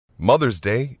Mother's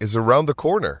Day is around the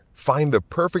corner. Find the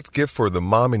perfect gift for the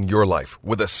mom in your life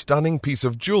with a stunning piece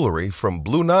of jewelry from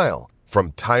Blue Nile.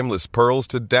 From timeless pearls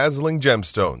to dazzling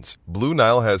gemstones, Blue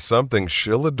Nile has something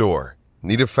she'll adore.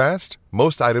 Need it fast?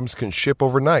 Most items can ship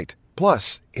overnight.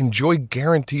 Plus, enjoy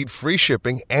guaranteed free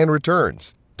shipping and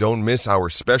returns. Don't miss our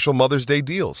special Mother's Day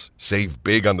deals. Save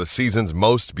big on the season's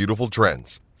most beautiful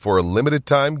trends. For a limited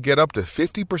time, get up to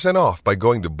 50% off by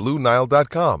going to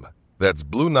BlueNile.com. That's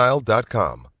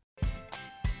BlueNile.com.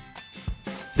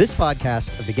 This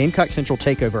podcast of the Gamecock Central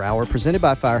Takeover Hour presented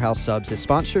by Firehouse Subs is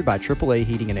sponsored by AAA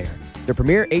Heating and Air. The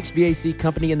premier HVAC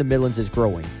company in the Midlands is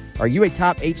growing. Are you a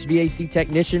top HVAC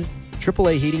technician?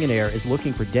 AAA Heating and Air is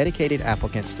looking for dedicated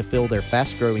applicants to fill their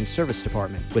fast-growing service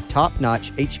department with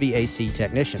top-notch HVAC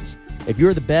technicians. If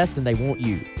you're the best, then they want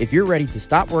you. If you're ready to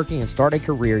stop working and start a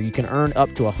career, you can earn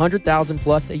up to $100,000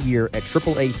 plus a year at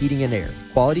AAA Heating and Air.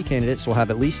 Quality candidates will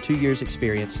have at least 2 years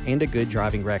experience and a good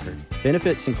driving record.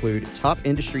 Benefits include top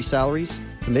industry salaries,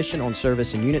 commission on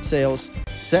service and unit sales,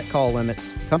 set call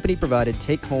limits, company-provided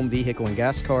take-home vehicle and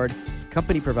gas card,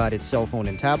 company-provided cell phone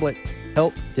and tablet,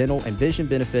 health, dental, and vision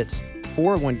benefits,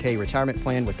 401k retirement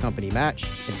plan with company match,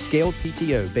 and scaled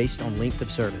PTO based on length of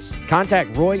service.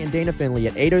 Contact Roy and Dana Finley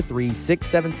at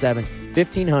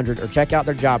 803-677-1500 or check out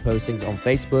their job postings on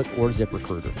Facebook or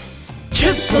ZipRecruiter.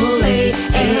 AAA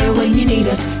Air when you need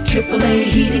us. AAA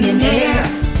Heating and Air.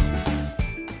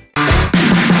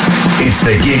 It's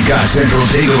the Gamecock Central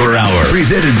Takeover Hour,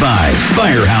 presented by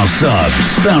Firehouse Subs,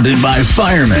 founded by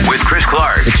firemen. With Chris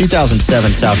Clark. The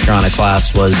 2007 South Carolina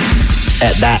class was,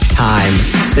 at that time,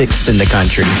 6th in the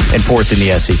country and 4th in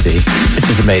the SEC, which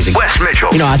is amazing. Wes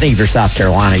Mitchell. You know, I think if you're South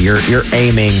Carolina, you're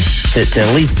aiming to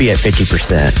at least be at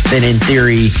 50%. Then in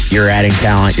theory, you're adding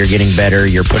talent, you're getting better,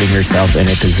 you're putting yourself in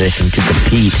a position to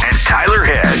compete. And Tyler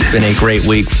Head. It's been a great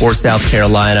week for South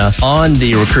Carolina. On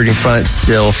the recruiting front,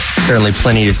 still certainly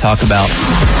plenty to talk about.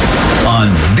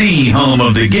 On the home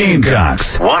of the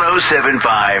Gamecocks,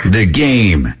 107.5 The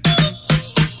Game.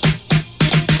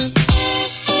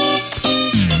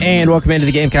 And welcome into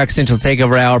the Gamecock Central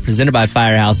Takeover Hour presented by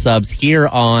Firehouse Subs here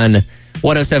on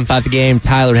 107.5 The Game.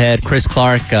 Tyler Head, Chris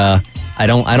Clark. I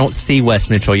don't see Wes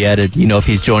Mitchell yet. Do you know if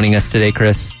he's joining us today,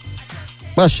 Chris?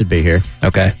 Wes should be here.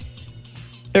 Okay.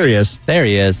 There he is. There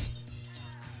he is.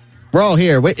 We're all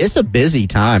here. It's a busy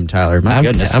time, Tyler. My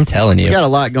goodness. I'm telling you. We got a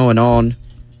lot going on.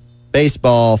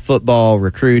 Baseball, football,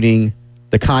 recruiting,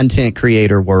 the content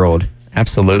creator world.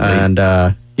 Absolutely. And,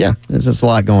 yeah, there's just a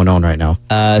lot going on right now.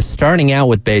 Starting out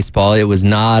with baseball, it was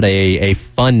not a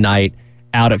fun night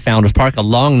out at Founders Park. A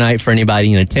long night for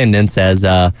anybody in attendance. As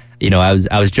I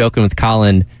was joking with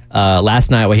Colin last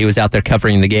night while he was out there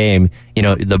covering the game. You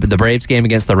know, the Braves game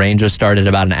against the Rangers started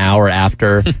about an hour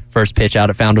after first pitch out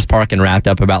at Founders Park and wrapped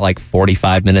up about like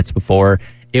 45 minutes before.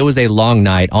 It was a long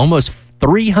night, almost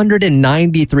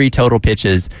 393 total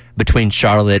pitches between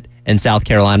Charlotte and South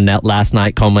Carolina last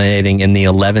night, culminating in the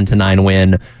 11-9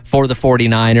 win for the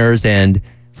 49ers. And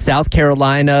South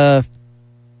Carolina,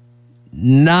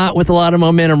 not with a lot of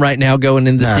momentum right now going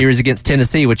into the series against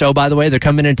Tennessee, which, oh, by the way, they're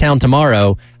coming into town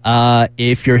tomorrow.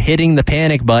 If you're hitting the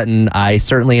panic button, I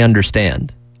certainly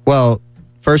understand. Well,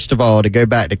 first of all, to go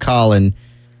back to Colin,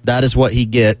 that is what he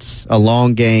gets, a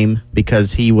long game,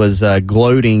 because he was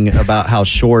gloating about how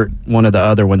short one of the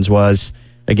other ones was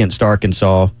against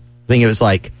Arkansas. I think it was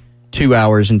like 2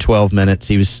 hours and 12 minutes.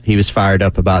 He was fired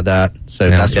up about that.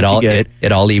 So that's what you get.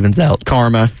 It all evens out.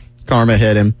 Karma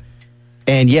hit him.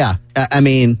 And yeah, I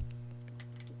mean,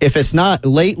 if it's not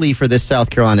lately for this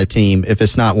South Carolina team, if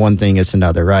it's not one thing, it's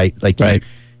another, right? Like right.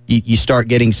 You start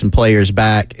getting some players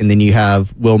back, and then you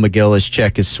have Will McGillis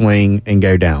check his swing and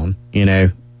go down,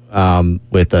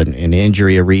 with an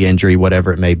injury, a re-injury,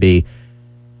 whatever it may be.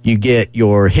 You get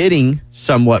your hitting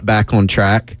somewhat back on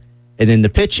track, and then the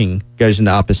pitching goes in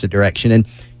the opposite direction. And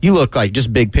you look like,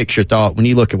 just big picture thought, when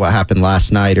you look at what happened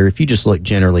last night, or if you just look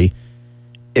generally,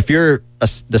 if you're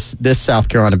this South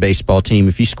Carolina baseball team,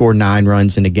 if you score 9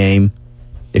 runs in a game,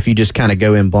 if you just kind of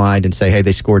go in blind and say, hey,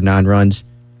 they scored 9 runs,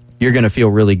 you're going to feel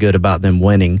really good about them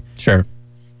winning. Sure.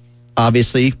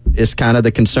 Obviously, it's kind of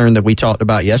the concern that we talked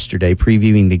about yesterday,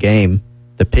 previewing the game,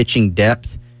 the pitching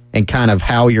depth and kind of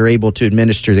how you're able to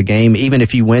administer the game. Even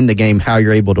if you win the game, how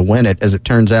you're able to win it. As it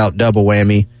turns out, double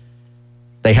whammy.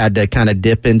 They had to kind of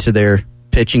dip into their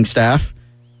pitching staff,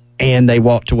 and they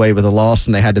walked away with a loss,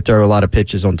 and they had to throw a lot of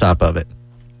pitches on top of it.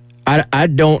 I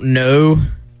don't know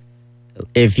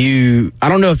if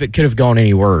it could have gone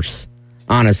any worse,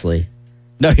 honestly.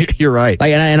 No, you're right.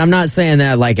 Like, and I'm not saying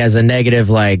that like as a negative,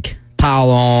 like pile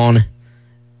on.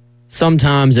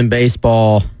 Sometimes in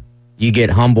baseball, you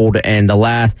get humbled, and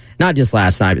not just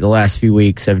last night, but the last few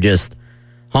weeks have just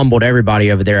humbled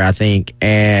everybody over there, I think.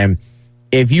 And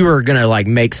if you were going to like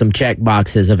make some check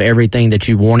boxes of everything that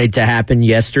you wanted to happen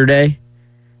yesterday,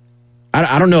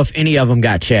 I don't know if any of them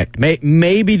got checked.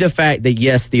 Maybe the fact that,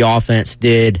 yes, the offense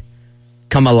did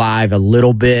come alive a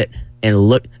little bit and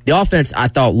the offense I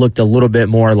thought looked a little bit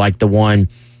more like the one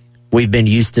we've been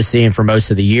used to seeing for most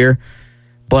of the year.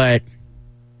 But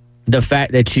the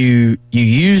fact that you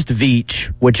used Veach,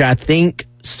 which I think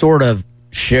sort of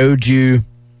showed you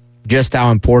just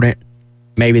how important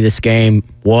maybe this game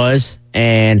was.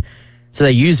 And so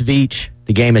they used Veach.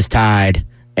 The game is tied.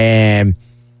 And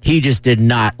he just did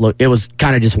not look. It was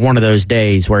kind of just one of those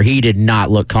days where he did not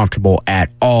look comfortable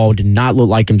at all, did not look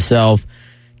like himself,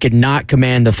 could not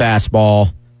command the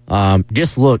fastball.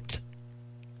 Just looked,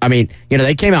 I mean,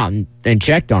 they came out and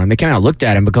checked on him. They came out and looked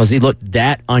at him because he looked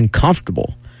that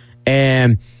uncomfortable.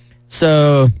 And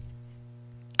so,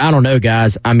 I don't know,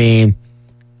 guys. I mean,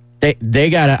 they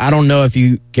got to, I don't know if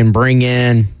you can bring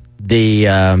in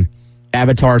the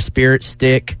Avatar Spirit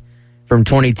Stick from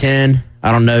 2010.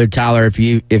 I don't know, Tyler, if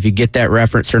you get that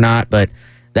reference or not, but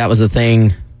that was a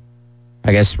thing,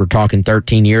 I guess we're talking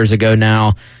 13 years ago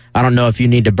now. I don't know if you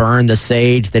need to burn the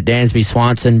sage that Dansby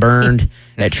Swanson burned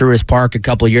at Truist Park a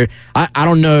couple of years. I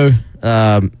don't know.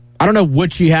 I don't know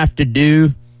what you have to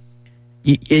do.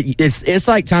 It's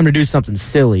like time to do something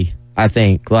silly, I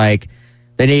think. Like,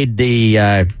 they need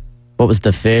the, what was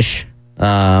the fish?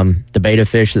 The beta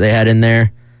fish that they had in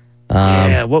there.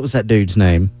 Yeah, what was that dude's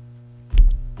name?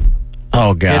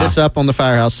 Oh, God. Hit us up on the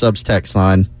Firehouse Subs text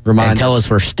line. And tell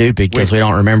us we're stupid because we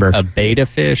don't remember. A beta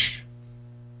fish?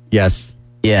 Yes.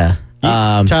 Yeah.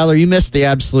 Tyler, you missed the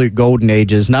absolute golden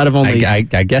ages. Not of only... I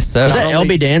guess so. Was that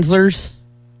LB Danzler's?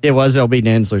 It was LB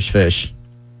Danzler's fish.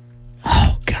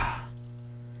 Oh, God.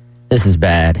 This is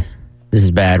bad. This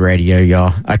is bad radio,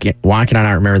 y'all. Why can I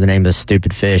not remember the name of this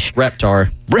stupid fish?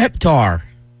 Reptar.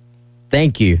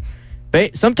 Thank you.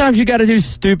 Sometimes you got to do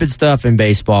stupid stuff in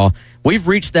baseball. We've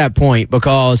reached that point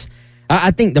because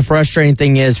I think the frustrating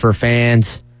thing is for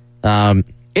fans, and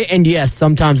yes,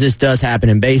 sometimes this does happen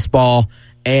in baseball,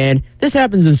 and this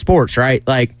happens in sports, right?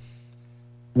 Like,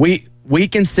 we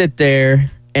can sit there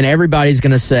and everybody's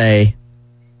going to say,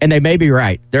 and they may be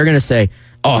right, they're going to say,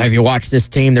 oh, have you watched this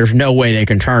team? There's no way they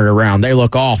can turn it around. They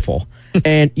look awful.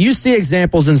 And you see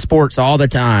examples in sports all the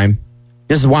time.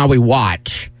 This is why we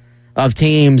watch, of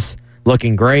teams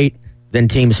looking great, then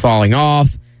teams falling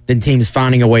off, then teams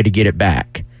finding a way to get it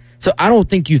back. So I don't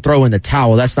think you throw in the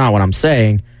towel. That's not what I'm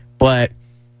saying. But,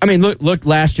 I mean, look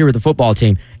last year with the football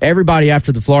team. Everybody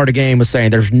after the Florida game was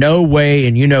saying there's no way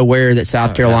and you know where that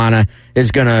South Carolina is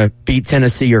going to beat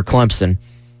Tennessee or Clemson.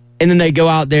 And then they go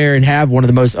out there and have one of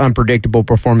the most unpredictable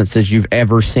performances you've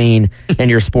ever seen in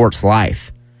your sports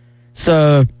life.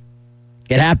 So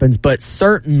it happens, but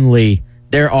certainly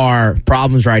there are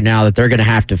problems right now that they're going to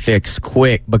have to fix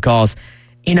quick because,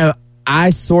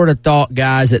 I sort of thought,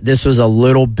 guys, that this was a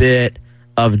little bit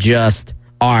of just,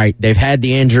 all right, they've had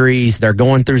the injuries, they're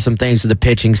going through some things with the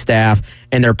pitching staff,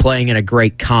 and they're playing in a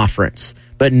great conference.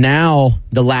 But now,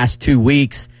 the last 2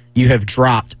 weeks, you have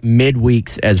dropped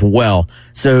midweeks as well.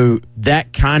 So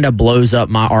that kind of blows up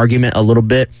my argument a little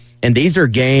bit. And these are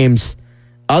games,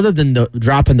 other than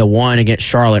dropping the one against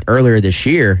Charlotte earlier this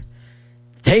year,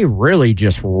 they really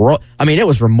just, it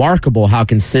was remarkable how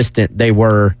consistent they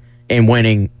were in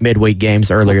winning midweek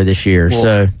games earlier this year.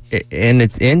 And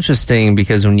it's interesting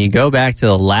because when you go back to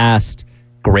the last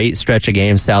great stretch of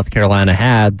games South Carolina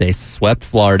had, they swept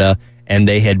Florida, and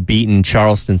they had beaten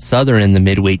Charleston Southern in the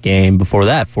midweek game before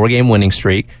that, 4-game winning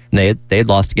streak. And they had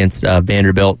lost against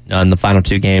Vanderbilt in the final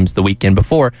 2 games the weekend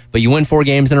before. But you win 4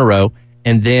 games in a row,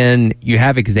 and then you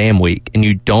have exam week, and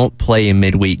you don't play a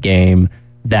midweek game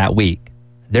that week.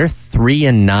 They're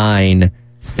 3-9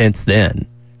 since then.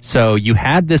 So you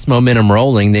had this momentum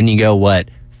rolling, then you go,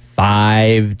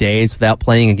 5 days without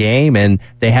playing a game, and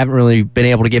they haven't really been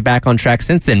able to get back on track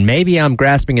since then. Maybe I'm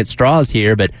grasping at straws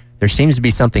here, but there seems to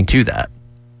be something to that.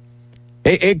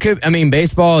 It could.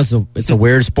 Baseball it's a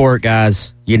weird sport,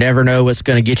 guys. You never know what's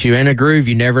going to get you in a groove.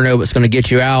 You never know what's going to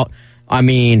get you out.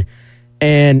 And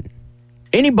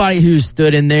anybody who's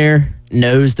stood in there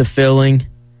knows the feeling.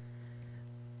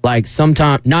 Like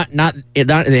sometimes, not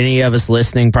any of us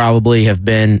listening probably have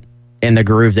been in the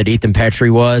groove that Ethan Petrie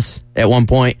was at one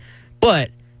point, but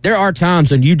there are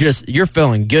times when you're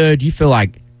feeling good. You feel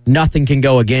like nothing can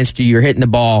go against you. You're hitting the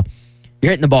ball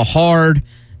hard,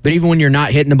 but even when you're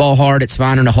not hitting the ball hard, it's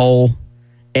finding a hole.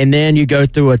 And then you go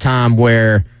through a time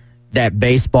where that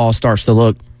baseball starts to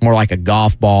look more like a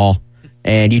golf ball,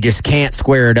 and you just can't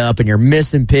square it up, and you're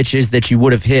missing pitches that you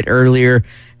would have hit earlier.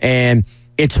 And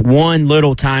it's one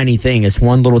little tiny thing. It's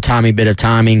one little tiny bit of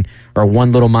timing or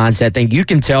one little mindset thing. You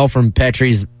can tell from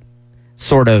Petrie's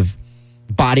sort of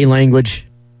body language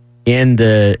in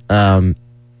the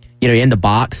in the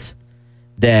box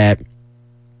that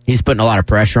he's putting a lot of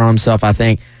pressure on himself, I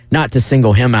think. Not to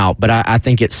single him out, but I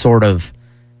think it sort of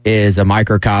is a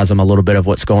microcosm a little bit of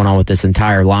what's going on with this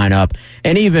entire lineup.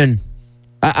 And even,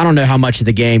 I don't know how much of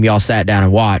the game y'all sat down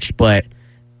and watched, but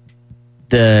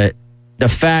the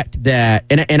fact that,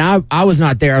 and I was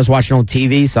not there, I was watching on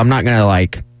TV, so I'm not going to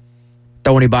like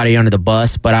throw anybody under the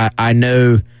bus, but I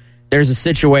know there's a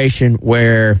situation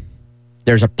where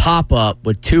there's a pop-up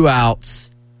with 2 outs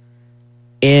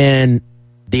in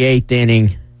the 8th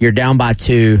inning. You're down by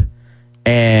 2,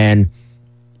 and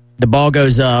the ball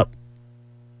goes up,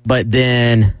 but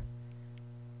then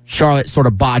Charlotte sort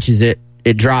of botches it.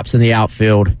 It drops in the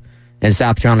outfield, and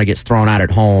South Carolina gets thrown out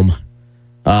at home.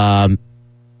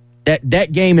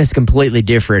 That game is completely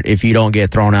different if you don't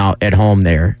get thrown out at home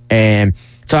there. And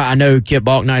so I know Kip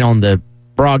Balknight on the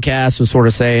broadcast was sort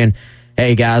of saying,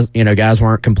 hey, guys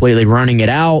weren't completely running it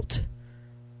out.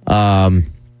 I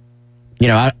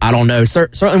don't know.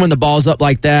 Certainly when the ball's up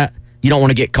like that, you don't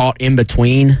want to get caught in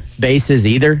between bases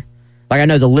either. Like I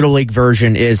know the Little League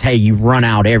version is, hey, you run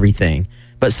out everything.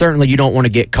 But certainly you don't want to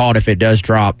get caught if it does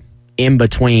drop in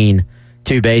between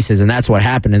 2 bases. And that's what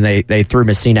happened, and they threw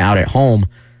Messina out at home.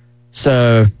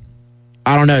 So,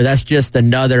 I don't know. That's just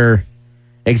another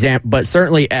example. But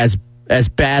certainly as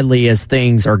badly as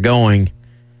things are going,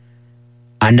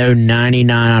 I know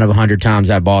 99 out of 100 times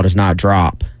that ball does not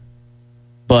drop.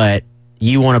 But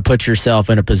you want to put yourself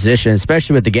in a position,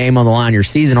 especially with the game on the line, your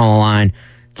season on the line,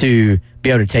 to be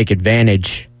able to take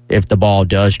advantage if the ball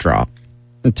does drop.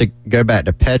 And to go back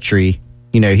to Petrie,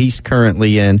 he's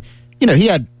currently in, he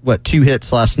had, 2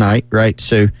 hits last night, right?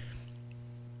 So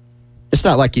it's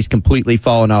not like he's completely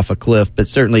fallen off a cliff, but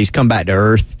certainly he's come back to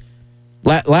earth.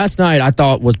 Last night, I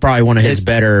thought, was probably one of his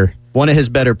better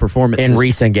performances in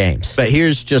recent games. But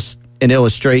here's just an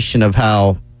illustration of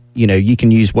how, you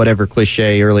can use whatever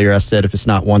cliche. Earlier I said, if it's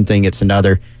not one thing, it's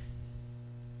another.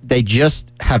 They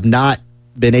just have not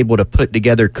been able to put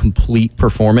together complete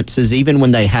performances, even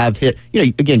when they have hit.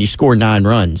 Again, you score 9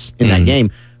 runs in that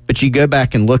game, but you go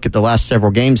back and look at the last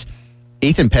several games,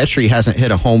 Ethan Petrie hasn't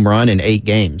hit a home run in 8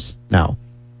 games now.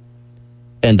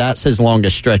 And that's his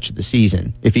longest stretch of the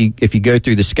season. If you go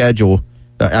through the schedule,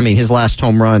 his last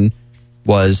home run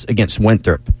was against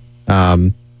Winthrop.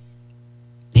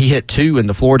 He hit 2 in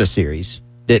the Florida series.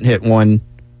 Didn't hit 1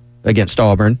 against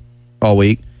Auburn all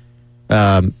week.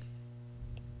 It's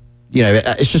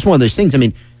just one of those things.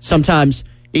 Sometimes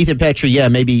Ethan Petrie,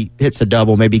 maybe hits a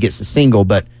double, maybe gets a single,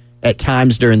 but at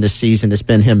times during this season, it's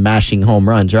been him mashing home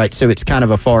runs, right? So it's kind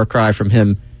of a far cry from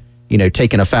him,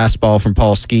 taking a fastball from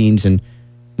Paul Skeens and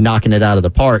knocking it out of the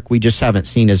park. We just haven't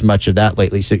seen as much of that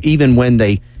lately. So even when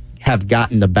they have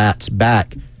gotten the bats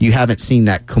back, you haven't seen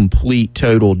that complete,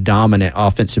 total, dominant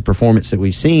offensive performance that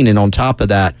we've seen. And on top of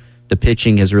that, the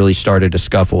pitching has really started to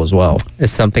scuffle as well.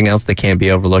 It's something else that can't be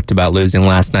overlooked about losing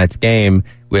last night's game.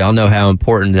 We all know how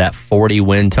important that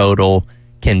 40-win total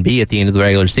can be at the end of the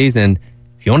regular season.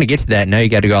 If you want to get to that, now you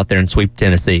got to go out there and sweep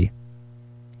Tennessee.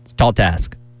 It's a tall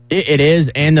task. It is,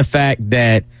 and the fact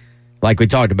that, like we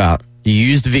talked about, you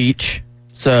used Veach.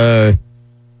 So,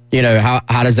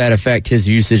 how does that affect his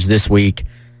usage this week?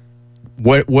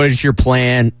 What is your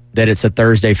plan that it's a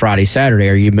Thursday, Friday, Saturday?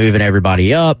 Are you moving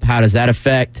everybody up? How does that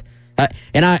affect?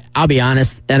 And I'll be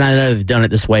honest, and I know they've done it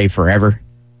this way forever.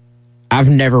 I've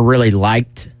never really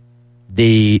liked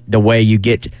the way you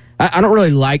get. I don't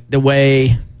really like the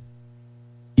way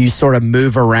you sort of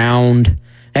move around.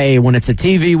 Hey, when it's a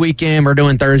TV weekend, we're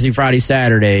doing Thursday, Friday,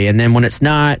 Saturday, and then when it's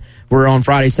not, we're on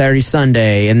Friday, Saturday,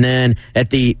 Sunday, and then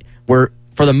for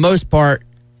the most part,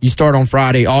 you start on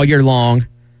Friday all year long,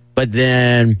 but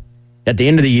then at the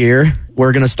end of the year,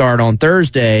 we're going to start on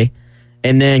Thursday,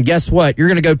 and then guess what? You're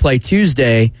going to go play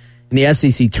Tuesday in the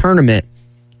SEC tournament,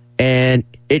 and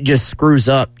it just screws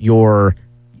up your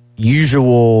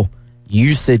usual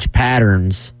usage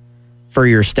patterns for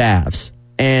your staffs.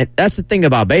 And that's the thing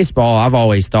about baseball, I've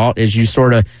always thought, is you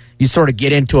sort of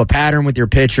get into a pattern with your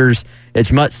pitchers.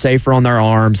 It's much safer on their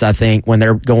arms, I think, when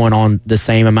they're going on the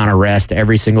same amount of rest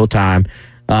every single time.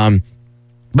 But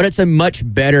it's a much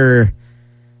better,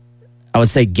 I would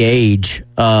say, gauge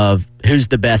of who's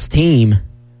the best team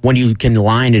when you can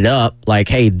line it up like,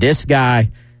 hey, this guy,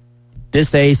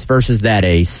 this ace versus that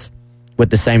ace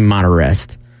with the same amount of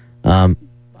rest. I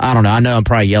don't know. I know I'm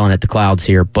probably yelling at the clouds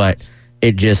here, but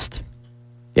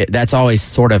that's always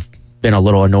sort of been a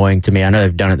little annoying to me. I know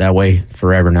they've done it that way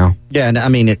forever now. Yeah,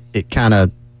 and it kind of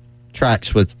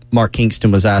tracks with Mark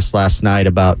Kingston was asked last night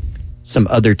about some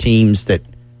other teams that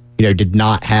did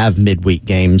not have midweek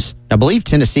games. I believe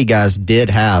Tennessee guys did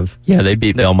have. Yeah, they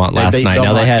beat Belmont last night. Belmont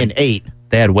now they had in 8.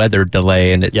 They had weather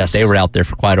delay, and they were out there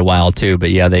for quite a while too.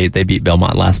 But yeah, they beat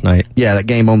Belmont last night. Yeah, that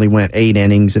game only went 8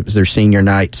 innings. It was their senior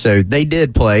night, so they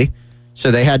did play.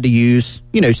 So they had to use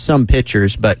some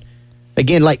pitchers. But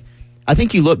again, I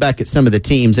think you look back at some of the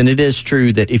teams, and it is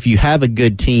true that if you have a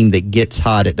good team that gets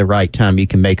hot at the right time, you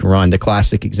can make a run. The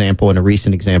classic example and a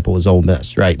recent example is Ole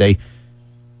Miss, right?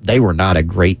 They were not a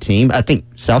great team. I think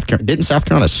South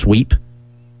Carolina sweep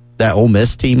that Ole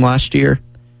Miss team last year,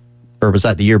 or was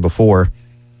that the year before?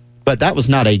 But that was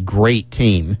not a great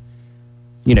team.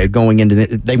 Going into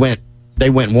they went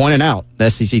 1 and out the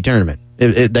SEC tournament.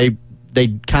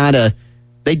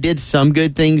 They did some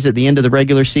good things at the end of the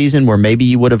regular season where maybe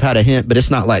you would have had a hint, but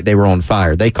it's not like they were on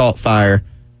fire. They caught fire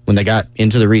when they got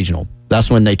into the regional.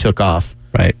 That's when they took off.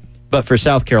 Right. But for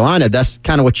South Carolina, that's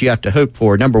kind of what you have to hope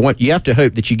for. Number one, you have to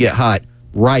hope that you get hot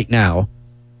right now,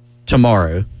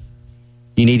 tomorrow.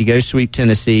 You need to go sweep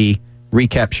Tennessee,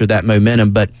 recapture that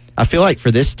momentum. But I feel like for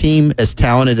this team, as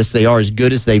talented as they are, as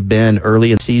good as they've been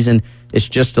early in the season, it's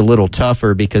just a little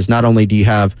tougher because not only do you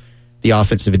have the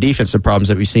offensive and defensive problems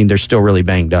that we've seen, they're still really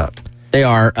banged up. They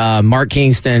are. Mark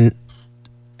Kingston,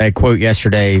 a quote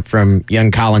yesterday from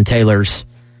young Colin Taylor's,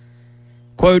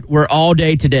 quote, "We're all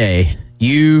day today.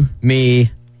 You,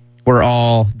 me, we're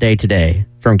all day today,"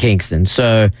 from Kingston.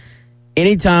 So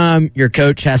anytime your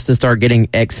coach has to start getting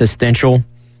existential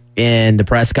in the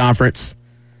press conference,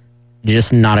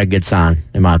 just not a good sign,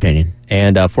 in my opinion.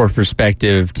 And for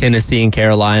perspective, Tennessee and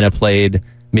Carolina played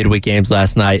midweek games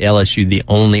last night. LSU, the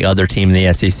only other team in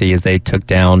the SEC, as they took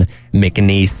down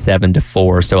McNeese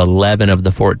 7-4. So 11 of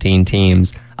the 14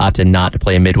 teams opted not to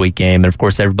play a midweek game. And of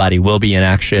course, everybody will be in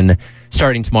action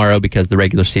starting tomorrow because the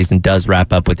regular season does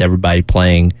wrap up with everybody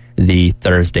playing the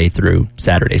Thursday through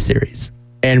Saturday series.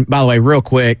 And by the way, real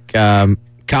quick, Colin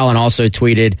also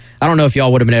tweeted, I don't know if y'all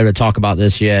would have been able to talk about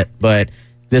this yet, but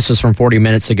this was from 40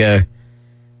 minutes ago.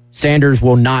 Sanders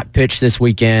will not pitch this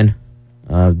weekend.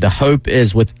 The hope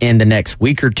is within the next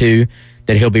week or two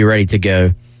that he'll be ready to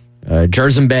go.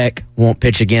 Jerzenbeck won't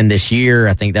pitch again this year.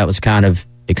 I think that was kind of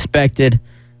expected,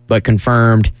 but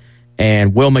confirmed.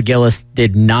 And Will McGillis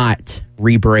did not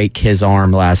re-break his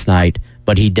arm last night,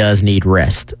 but he does need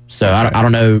rest. So I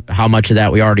don't know how much of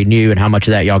that we already knew and how much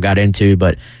of that y'all got into,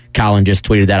 but Colin just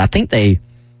tweeted that. I think they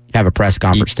have a press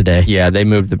conference today. Yeah, they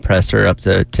moved the presser up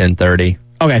to 10:30.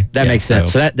 Okay, that makes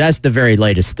sense. So that's the very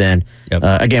latest then. Yep.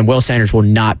 Again, Will Sanders will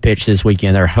not pitch this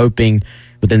weekend. They're hoping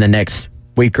within the next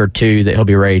week or two that he'll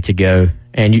be ready to go.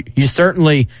 And you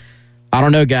certainly, I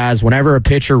don't know, guys, whenever a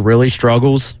pitcher really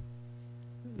struggles,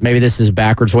 maybe this is a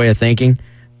backwards way of thinking,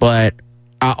 but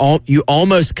you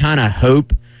almost kind of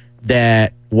hope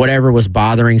that whatever was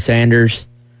bothering Sanders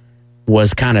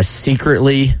was kind of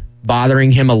secretly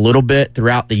bothering him a little bit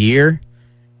throughout the year,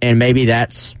 and maybe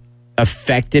that's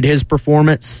affected his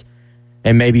performance,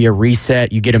 and maybe a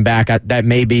reset, you get him back. That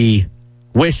may be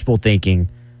wishful thinking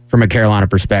from a Carolina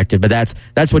perspective, but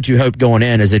that's what you hope going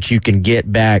in, is that you can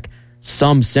get back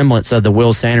some semblance of the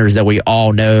Will Sanders that we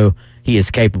all know he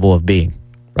is capable of being.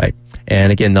 Right.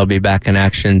 And again, they'll be back in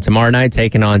action tomorrow night,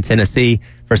 taking on Tennessee.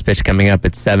 First pitch coming up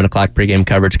at 7 o'clock. Pregame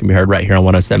coverage can be heard right here on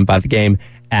 107.5 The Game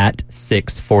at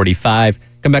 6:45.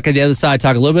 Come back on the other side,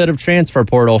 talk a little bit of transfer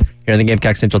portal here in the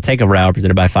Gamecock Central Takeover Hour,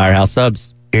 presented by Firehouse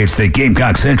Subs. It's the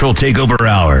Gamecock Central Takeover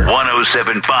Hour.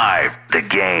 107.5 The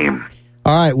Game.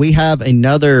 All right, we have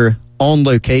another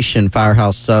on-location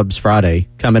Firehouse Subs Friday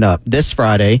coming up. This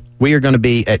Friday, we are going to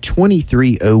be at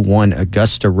 2301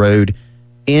 Augusta Road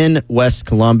in West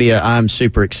Columbia. I'm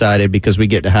super excited because we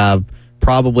get to have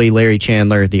probably Larry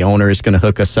Chandler, the owner, is going to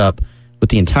hook us up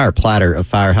with the entire platter of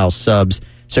Firehouse Subs.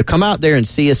 So come out there and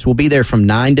see us. We'll be there from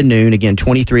 9 to noon. Again,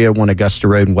 2301 Augusta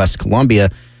Road in West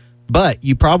Columbia. But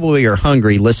you probably are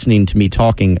hungry listening to me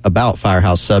talking about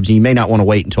Firehouse Subs, and you may not want to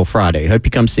wait until Friday. Hope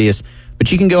you come see us.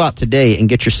 But you can go out today and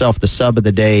get yourself the sub of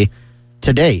the day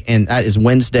today, and that is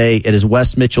Wednesday. It is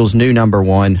Wes Mitchell's new number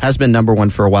one. Has been number one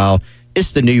for a while.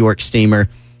 It's the New York Steamer.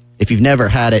 If you've never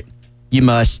had it, you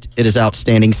must. It is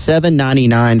outstanding.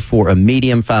 $7.99 for a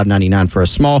medium, $5.99 for a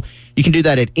small. You can do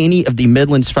that at any of the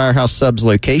Midlands Firehouse Subs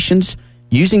locations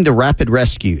using the Rapid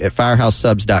Rescue at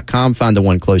firehousesubs.com. Find the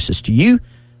one closest to you.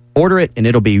 Order it, and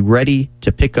it'll be ready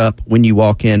to pick up when you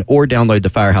walk in, or download the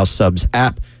Firehouse Subs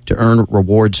app to earn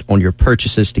rewards on your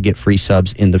purchases to get free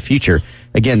subs in the future.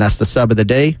 Again, that's the sub of the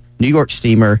day. New York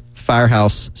Steamer,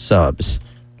 Firehouse Subs.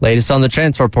 Latest on the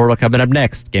transfer portal coming up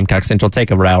next. Gamecock Central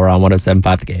Takeover Hour on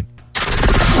 107.5 The Game.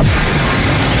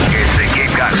 It's the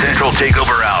Gamecock Central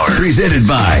Takeover Hour. Presented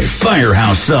by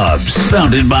Firehouse Subs.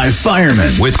 Founded by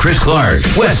firemen. With Chris Clark,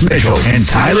 Wes Mitchell, and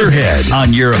Tyler Head.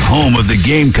 On your home of the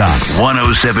Gamecocks.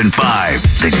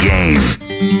 107.5 The Game.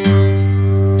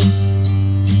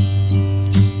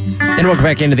 And welcome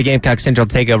back into the Gamecock Central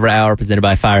Takeover Hour presented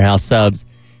by Firehouse Subs.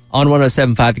 On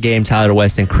 107.5 The Game, Tyler,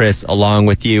 West, and Chris along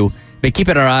with you. But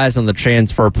keeping our eyes on the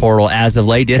transfer portal as of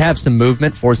late. Did have some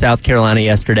movement for South Carolina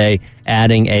yesterday,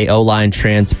 adding a O-line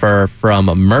transfer from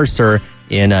Mercer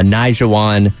in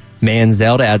Nijawan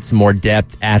Manziel to add some more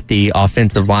depth at the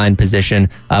offensive line position.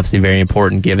 Obviously very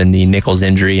important given the Nichols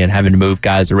injury and having to move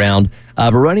guys around.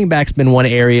 But running back's been one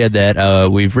area that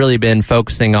we've really been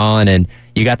focusing on. And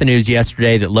you got the news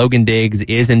yesterday that Logan Diggs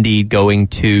is indeed going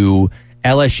to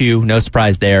LSU. No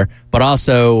surprise there. But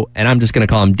also, and I'm just going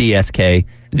to call him DSK,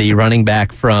 the running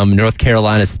back from North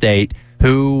Carolina State,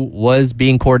 who was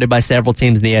being courted by several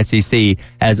teams in the SEC,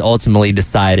 has ultimately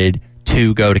decided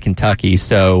to go to Kentucky.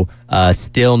 So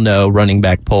still no running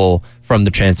back pull from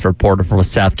the transfer portal from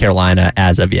South Carolina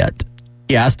as of yet.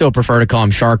 Yeah, I still prefer to call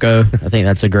him Sharko. I think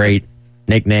that's a great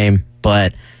nickname.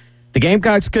 But the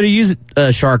Gamecocks could have used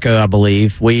Sharko, I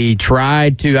believe. We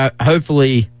tried to,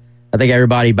 hopefully, I think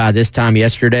everybody by this time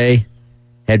yesterday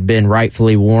had been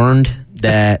rightfully warned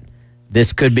that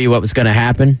this could be what was going to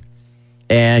happen.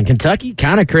 And Kentucky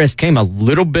kind of, Chris, came a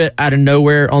little bit out of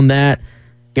nowhere on that.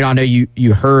 You know, I know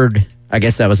you heard, I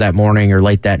guess that was that morning or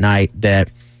late that night, that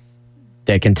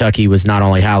Kentucky was not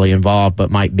only highly involved,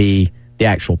 but might be the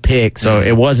actual pick. So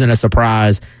it wasn't a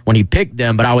surprise when he picked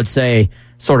them. But I would say,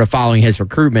 sort of following his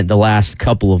recruitment the last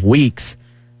couple of weeks,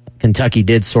 Kentucky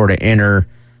did sort of enter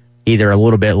either a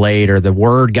little bit late or the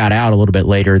word got out a little bit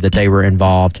later that they were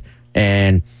involved.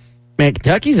 And man,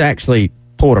 Kentucky's actually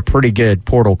pulled a pretty good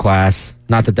portal class.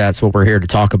 Not that that's what we're here to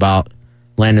talk about.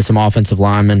 Landed some offensive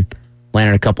linemen,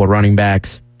 landed a couple of running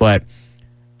backs. But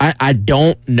I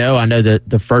don't know. I know that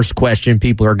the first question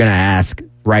people are going to ask,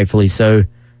 rightfully so,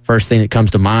 first thing that comes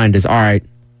to mind is, all right,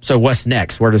 so what's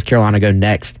next? Where does Carolina go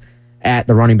next at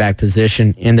the running back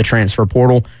position in the transfer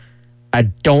portal? I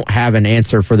don't have an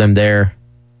answer for them there.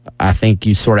 I think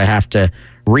you sort of have to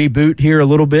reboot here a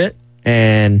little bit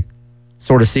and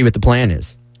sort of see what the plan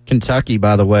is. Kentucky,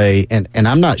 by the way, and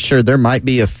I'm not sure, there might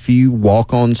be a few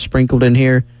walk-ons sprinkled in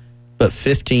here, but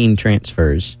 15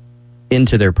 transfers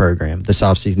into their program this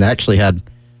offseason. They actually had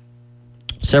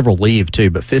several leave, too,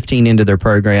 but 15 into their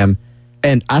program.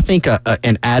 And I think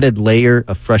an added layer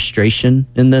of frustration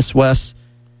in this, Wes,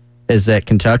 is that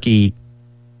Kentucky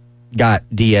got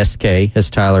DSK, as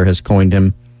Tyler has coined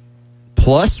him,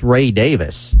 plus Ray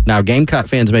Davis. Now, Gamecock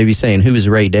fans may be saying, who is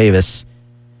Ray Davis?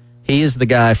 He is the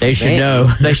guy from They should know.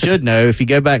 They should know. If you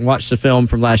go back and watch the film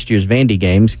from last year's Vandy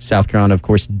games, South Carolina, of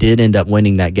course, did end up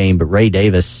winning that game, but Ray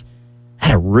Davis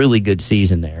had a really good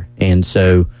season there. And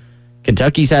so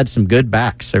Kentucky's had some good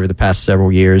backs over the past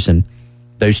several years, and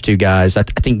those two guys, I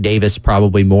think Davis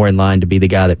probably more in line to be the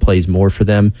guy that plays more for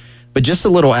them. But just a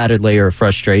little added layer of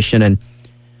frustration. And,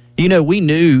 you know, we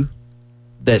knew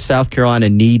that South Carolina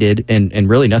needed, and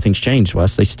really nothing's changed,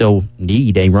 Wes. They still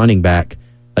need a running back,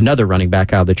 another running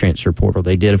back out of the transfer portal.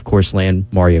 They did, of course, land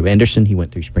Mario Anderson. He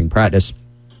went through spring practice.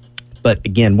 But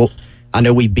again, I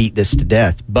know we beat this to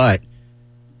death, but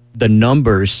the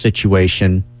numbers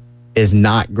situation is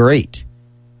not great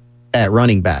at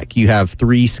running back. You have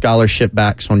 3 scholarship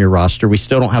backs on your roster. We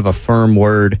still don't have a firm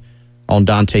word on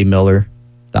Dante Miller,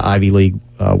 the Ivy League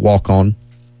walk-on,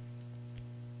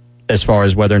 as far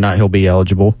as whether or not he'll be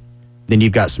eligible. Then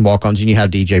you've got some walk-ons, and you have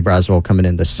DJ Braswell coming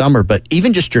in this summer. But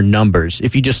even just your numbers,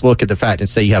 if you just look at the fact and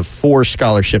say you have 4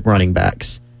 scholarship running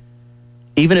backs,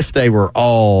 even if they were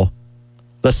all,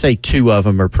 let's say 2 of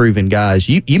them are proven guys,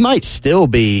 you might still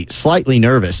be slightly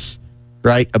nervous,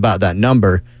 right, about that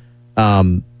number.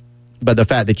 But the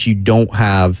fact that you don't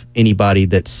have anybody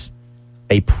that's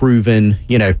a proven,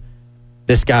 you know,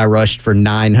 this guy rushed for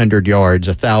 900 yards,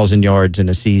 1,000 yards in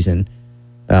a season.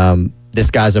 This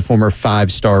guy's a former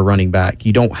 5-star running back.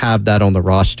 You don't have that on the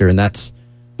roster, and that's,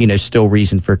 you know, still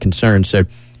reason for concern. So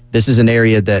this is an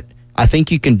area that I think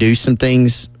you can do some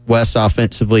things, Wes,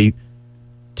 offensively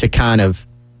to kind of,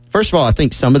 first of all, I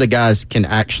think some of the guys can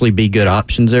actually be good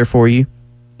options there for you.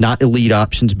 Not elite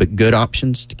options, but good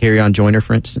options to carry on Joyner,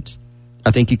 for instance.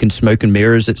 I think you can smoke and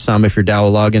mirrors at some if you're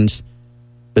Dowell Loggins.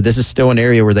 But this is still an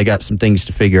area where they got some things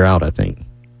to figure out, I think.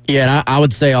 Yeah, and I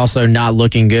would say also not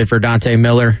looking good for Dante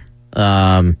Miller.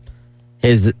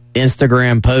 His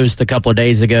Instagram post a couple of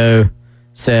days ago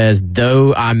says,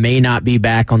 though I may not be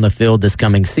back on the field this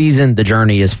coming season, the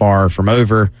journey is far from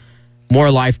over.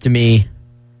 More life to me.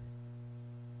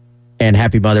 And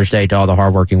happy Mother's Day to all the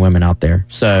hardworking women out there.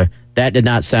 So that did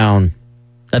not sound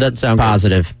That doesn't sound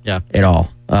positive at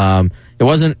all. It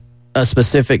wasn't a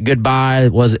specific goodbye.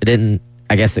 It didn't,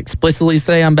 I guess, explicitly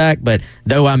say I'm back, but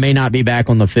though I may not be back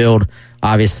on the field,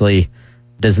 obviously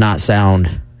does not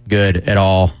sound good at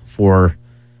all for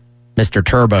Mr.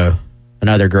 Turbo,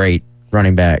 another great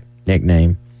running back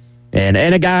nickname. And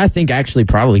a guy I think actually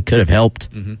probably could have helped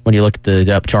when you look at the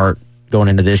depth chart going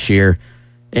into this year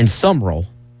in some role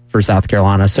for South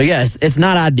Carolina. So, yeah, it's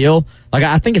not ideal. Like,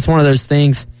 I think it's one of those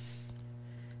things.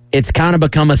 It's kind of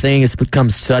become a thing. It's become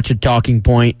such a talking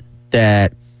point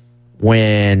that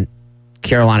when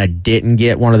Carolina didn't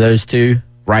get one of those two,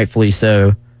 rightfully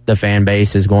so, the fan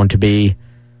base is going to be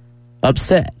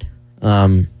upset.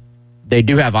 They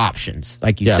do have options,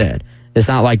 like you said. It's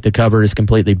not like the cupboard is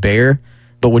completely bare.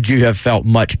 But would you have felt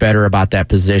much better about that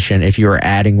position if you were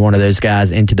adding one of those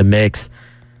guys into the mix?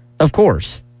 Of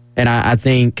course. And I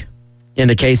think in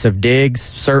the case of Diggs,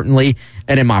 certainly,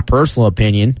 and in my personal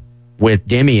opinion, with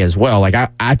Demi as well. Like,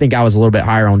 I think I was a little bit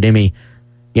higher on Demi,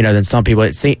 than some people.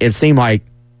 It seemed like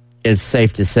it's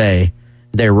safe to say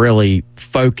they're really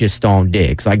focused on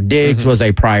Diggs. Like, Diggs was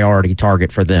a priority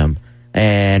target for them.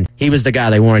 And he was the guy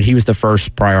they wanted. He was the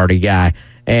first priority guy.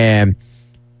 And,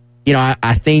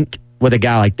 I think with a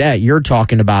guy like that, you're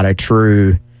talking about a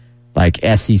true, like,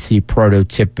 SEC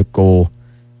prototypical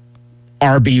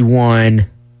RB1,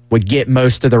 would get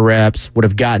most of the reps, would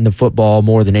have gotten the football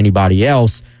more than anybody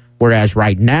else. Whereas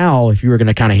right now, if you were going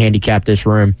to kind of handicap this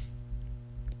room,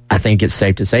 I think it's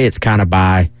safe to say it's kind of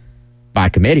by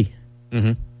committee.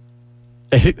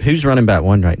 Who's running back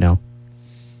one right now?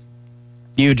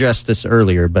 You addressed this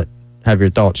earlier, but have your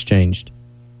thoughts changed?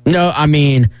 No, I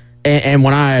mean, and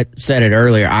when I said it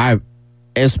earlier,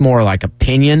 it's more like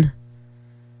opinion,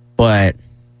 but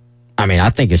I mean, I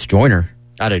think it's Joyner.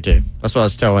 I do too. That's what I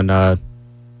was telling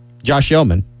Josh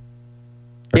Yellman,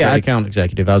 our account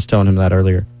executive. I was telling him that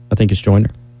earlier. I think it's Joyner.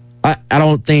 I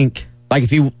don't think, like,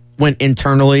 if you went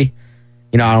internally,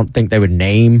 I don't think they would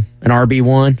name an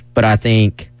RB1, but I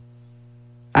think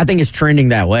it's trending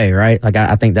that way, right? Like,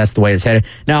 I think that's the way it's headed.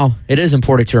 Now, it is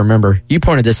important to remember, you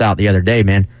pointed this out the other day,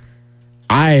 man.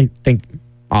 I think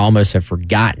I almost have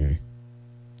forgotten.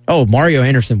 Oh, Mario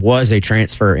Anderson was a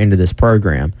transfer into this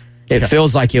program. It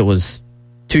feels like it was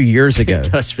 2 years ago.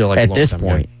 It does feel like at this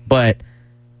point. But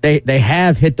they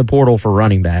have hit the portal for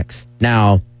running backs.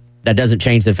 Now, that doesn't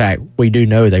change the fact we do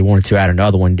know they wanted to add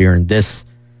another one during this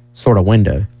sort of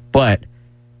window. But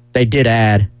they did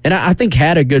add, and I think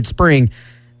had a good spring.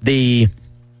 I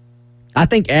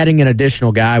think adding an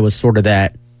additional guy was sort of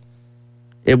that,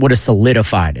 it would have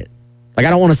solidified it. Like,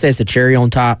 I don't want to say it's a cherry on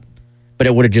top, but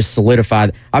it would have just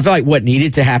solidified. I feel like what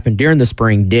needed to happen during the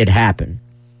spring did happen.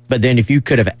 But then if you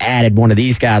could have added one of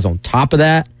these guys on top of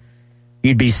that,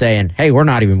 you'd be saying, hey, we're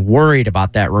not even worried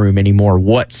about that room anymore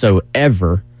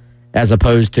whatsoever, as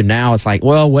opposed to now it's like,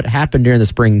 well, what happened during the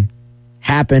spring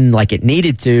happened like it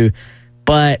needed to,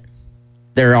 but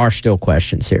there are still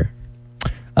questions here.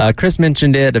 Chris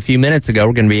mentioned it a few minutes ago.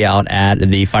 We're going to be out at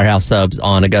the Firehouse Subs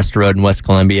on Augusta Road in West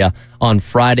Columbia on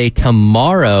Friday.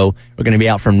 Tomorrow, we're going to be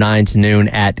out from 9 to noon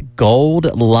at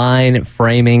Gold Line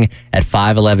Framing at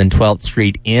 511 12th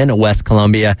Street in West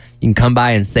Columbia. You can come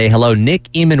by and say hello.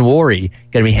 Nick Emanwari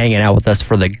going to be hanging out with us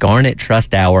for the Garnet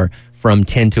Trust Hour from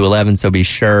 10 to 11, so be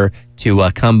sure to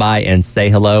come by and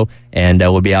say hello, and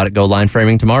we'll be out at Gold Line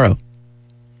Framing tomorrow.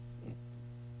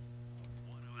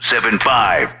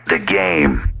 107.5, The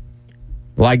Game.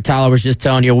 Like Tyler was just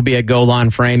telling you, we'll be at Gold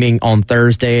Line Framing on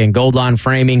Thursday. And Gold Line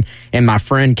Framing and my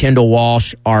friend Kendall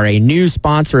Walsh are a new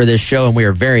sponsor of this show, and we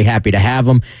are very happy to have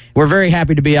them. We're very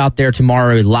happy to be out there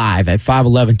tomorrow live at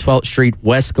 511 12th Street,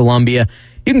 West Columbia.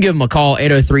 You can give them a call,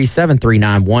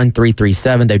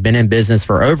 803-739-1337. They've been in business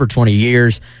for over 20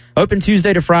 years. Open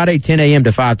Tuesday to Friday, 10 a.m. to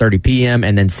 5:30 p.m.,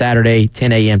 and then Saturday,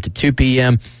 10 a.m. to 2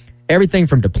 p.m. Everything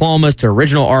from diplomas to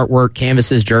original artwork,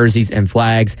 canvases, jerseys, and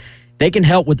flags. They can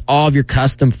help with all of your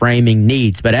custom framing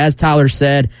needs. But as Tyler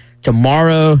said,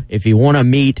 tomorrow, if you want to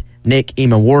meet Nick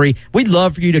Emanwari, we'd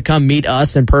love for you to come meet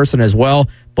us in person as well.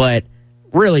 But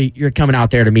really, you're coming out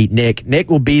there to meet Nick. Nick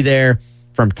will be there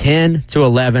from 10 to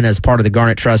 11 as part of the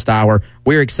Garnet Trust Hour.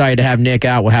 We're excited to have Nick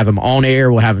out. We'll have him on air.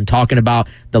 We'll have him talking about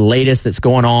the latest that's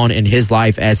going on in his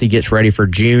life as he gets ready for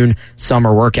June summer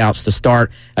workouts to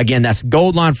start. Again, that's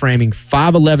Gold Line Framing,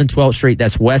 511 12th Street.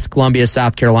 That's West Columbia,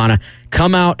 South Carolina.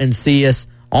 Come out and see us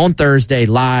on Thursday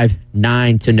live,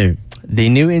 9 to noon. The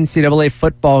new NCAA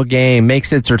football game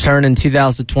makes its return in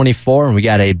 2024, and we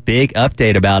got a big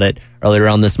update about it earlier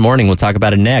on this morning. We'll talk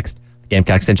about it next.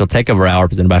 Gamecock Central Takeover Hour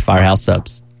presented by Firehouse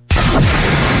Subs.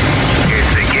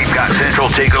 It's the Gamecock Central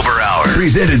Takeover Hour. Hour.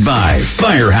 Presented by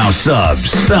Firehouse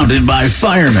Subs. Founded by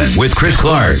firemen with Chris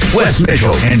Clark, Wes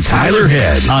Mitchell, and Tyler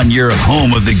Head. On your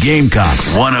home of the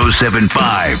Gamecocks.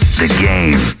 107.5 The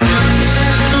Game.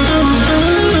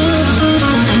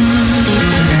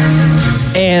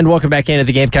 And welcome back into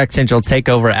the Gamecock Central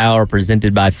Takeover Hour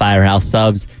presented by Firehouse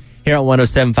Subs. Here on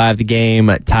 107.5 The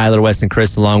Game, Tyler, Wes, and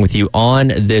Chris along with you on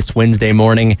this Wednesday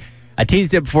morning. I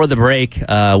teased it before the break.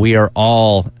 We are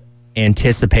all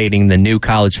anticipating the new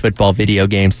college football video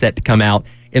game set to come out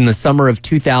in the summer of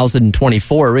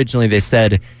 2024. Originally, they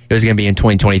said it was going to be in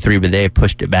 2023, but they have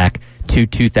pushed it back to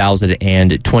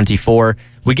 2024.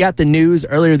 We got the news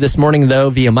earlier this morning,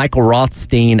 though, via Michael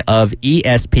Rothstein of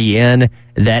ESPN,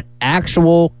 that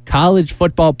actual college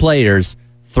football players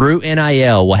through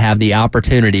NIL will have the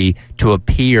opportunity to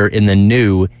appear in the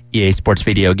new EA Sports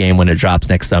video game when it drops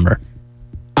next summer.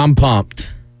 I'm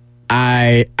pumped.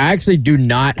 I actually do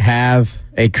not have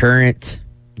a current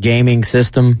gaming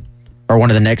system, or one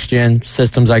of the next-gen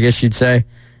systems, I guess you'd say,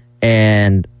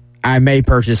 and I may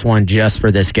purchase one just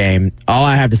for this game. All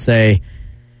I have to say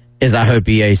is I hope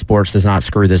EA Sports does not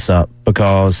screw this up,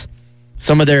 because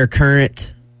some of their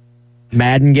current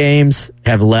Madden games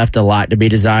have left a lot to be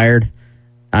desired.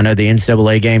 I know the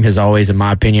NCAA game has always, in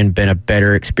my opinion, been a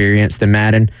better experience than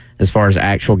Madden as far as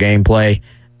actual gameplay,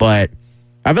 but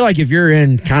I feel like if you're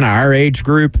in kind of our age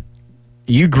group,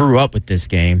 you grew up with this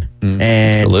game. And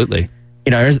Absolutely.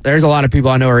 You know, there's a lot of people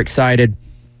I know are excited.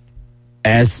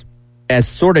 As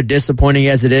sort of disappointing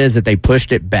as it is that they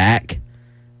pushed it back,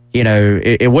 you know,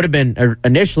 it would have been,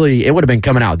 initially, it would have been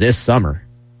coming out this summer.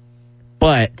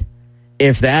 But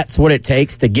if that's what it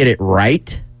takes to get it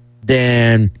right,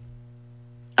 then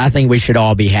I think we should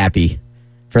all be happy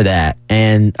for that.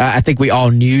 And I think we all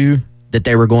knew that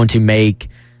they were going to make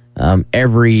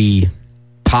every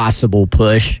possible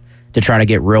push to try to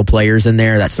get real players in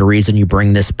there. That's the reason you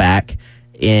bring this back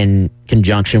in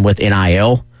conjunction with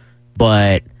NIL.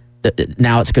 But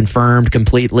now it's confirmed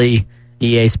completely.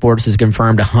 EA Sports has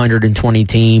confirmed 120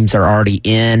 teams are already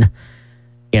in.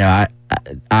 You know,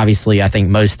 obviously, I think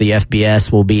most of the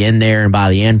FBS will be in there, and by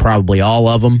the end, probably all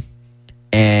of them.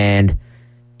 And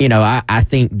you know, I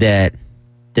think that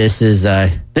this is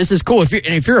cool.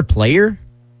 If you're a player,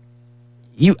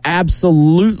 you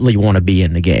absolutely want to be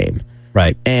in the game,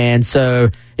 right? And so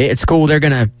it's cool. They're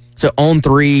gonna on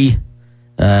 3,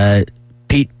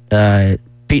 Pete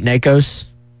Nakos.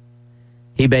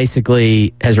 He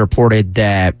basically has reported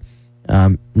that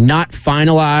not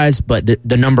finalized, but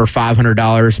the number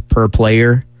 $500 per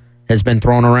player has been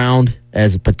thrown around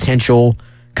as a potential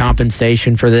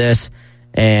compensation for this.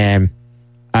 And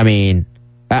I mean,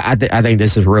 I think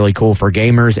this is really cool for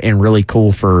gamers and really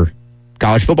cool for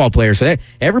college football players. So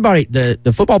everybody,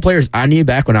 the football players I knew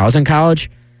back when I was in college,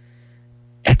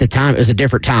 at the time, it was a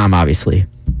different time, obviously.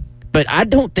 But I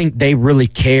don't think they really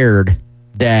cared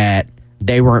that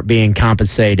they weren't being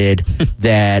compensated,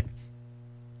 that,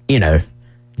 you know,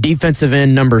 defensive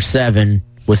end number 7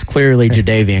 was clearly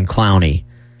Jadeveon Clowney.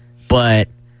 But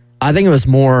I think it was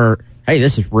more, hey,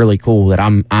 this is really cool that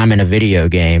I'm in a video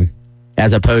game,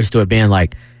 as opposed to it being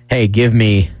like, hey, give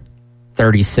me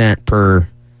 30 cents per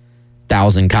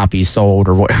 1,000 copies sold,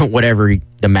 or whatever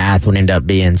the math would end up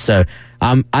being. So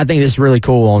I think this is really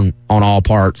cool on all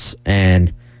parts,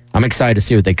 and I'm excited to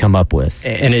see what they come up with.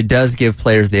 And it does give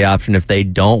players the option, if they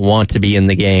don't want to be in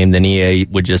the game, then EA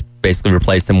would just basically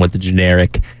replace them with a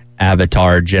generic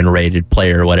avatar-generated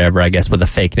player or whatever, I guess, with a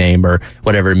fake name or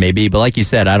whatever it may be. But like you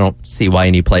said, I don't see why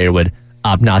any player would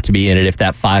opt not to be in it if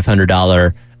that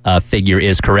 $500 figure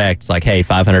is correct. It's like, hey,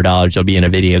 $500, you'll be in a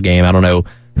video game. I don't know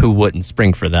who wouldn't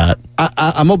spring for that.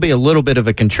 I'm going to be a little bit of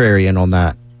a contrarian on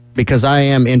that, because I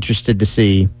am interested to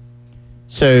see.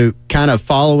 So kind of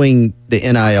following the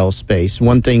NIL space,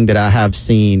 one thing that I have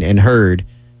seen and heard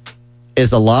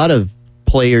is a lot of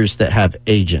players that have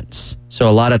agents. So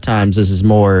a lot of times this is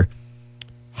more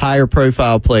higher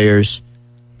profile players,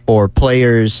 or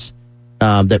players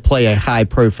that play a high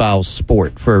profile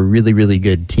sport for a really, really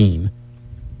good team.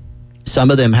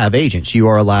 Some of them have agents. You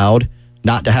are allowed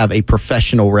not to have a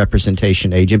professional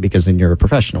representation agent, because then you're a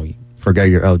professional. You forgo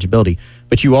your eligibility.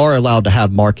 But you are allowed to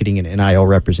have marketing and NIL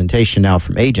representation now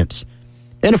from agents.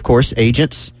 And, of course,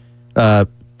 agents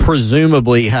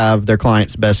presumably have their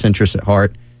client's best interests at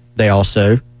heart. They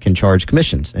also can charge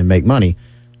commissions and make money.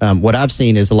 What I've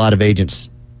seen is a lot of agents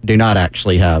do not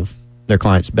actually have their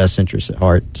client's best interests at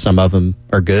heart. Some of them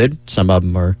are good. Some of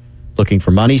them are looking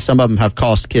for money. Some of them have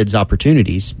cost kids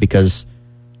opportunities because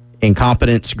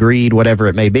incompetence, greed, whatever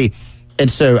it may be. And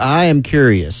so I am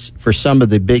curious for some of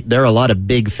the there are a lot of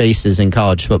big faces in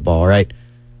college football, right?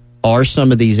 Are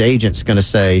some of these agents going to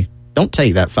say, don't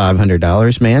take that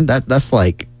 $500, man. That's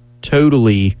like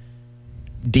totally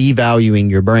devaluing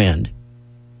your brand.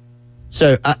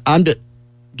 So I'm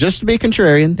just to be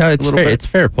contrarian. No, it's fair. It's a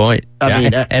fair point.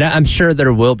 And I'm sure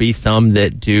there will be some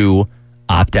that do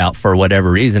opt out for whatever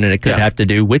reason, and it could have to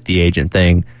do with the agent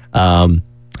thing. I don't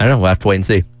know. We'll have to wait and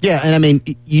see. Yeah, and I mean,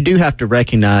 you do have to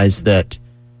recognize that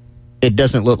it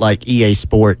doesn't look like EA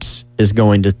Sports is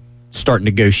going to start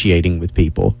negotiating with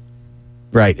people.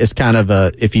 Right. It's kind of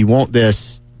if you want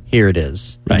this, here it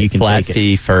is. Right. You can flat take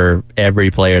fee for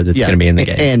every player that's going to be in the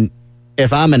game. And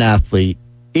if I'm an athlete,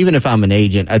 even if I'm an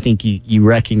agent, I think you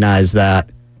recognize that.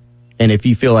 And if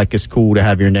you feel like it's cool to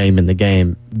have your name in the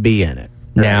game, be in it.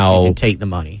 Right? Now, and take the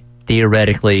money.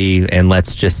 Theoretically, and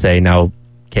let's just say now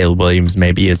Caleb Williams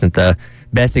maybe isn't the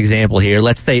best example here.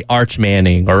 Let's say Arch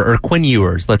Manning or Quinn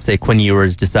Ewers. Let's say Quinn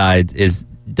Ewers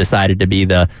decided to be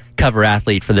the cover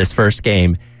athlete for this first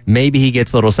game. Maybe he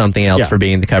gets a little something else for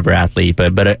being the cover athlete,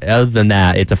 but other than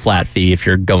that, it's a flat fee if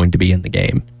you're going to be in the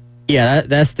game. Yeah,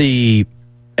 that's the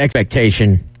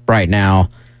expectation right now.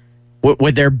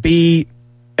 Would there be...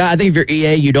 I think if you're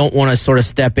EA, you don't want to sort of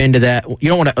step into that. You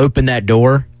don't want to open that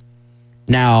door.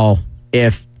 Now,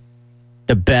 if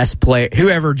the best player,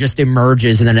 whoever just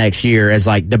emerges in the next year as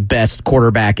like the best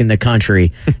quarterback in the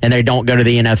country, and they don't go to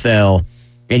the NFL,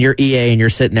 and you're EA and you're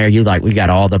sitting there, you're like, we got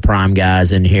all the prime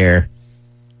guys in here.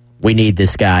 We need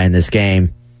this guy in this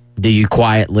game. Do you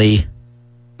quietly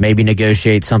maybe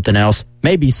negotiate something else?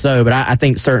 Maybe so, but I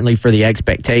think certainly for the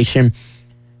expectation,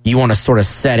 you want to sort of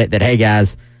set it that, hey,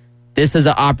 guys, this is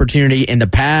an opportunity. In the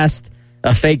past,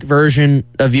 a fake version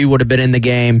of you would have been in the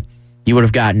game. You would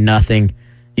have gotten nothing.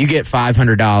 You get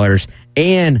 $500.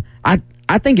 And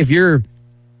I think if you're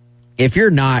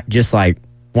not just like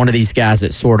one of these guys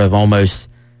that sort of almost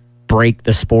break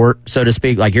the sport, so to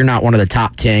speak, like you're not one of the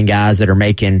top 10 guys that are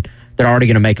already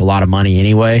going to make a lot of money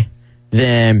anyway,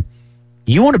 then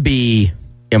you want to be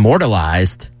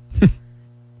immortalized,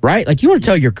 right? Like you want to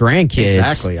tell your grandkids.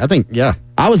 Exactly. I think,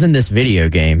 I was in this video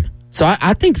game. So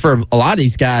I think for a lot of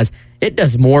these guys, it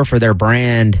does more for their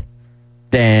brand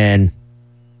than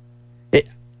it.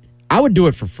 I would do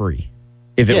it for free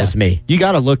if it was me. You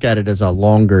got to look at it as a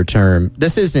longer term.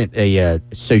 This isn't a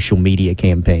social media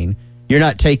campaign. You're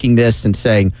not taking this and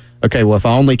saying, okay, well, if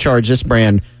I only charge this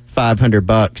brand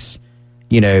 $500,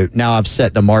 now I've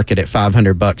set the market at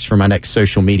 $500 for my next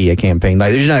social media campaign.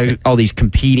 Like, there's no all these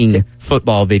competing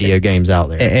football video games out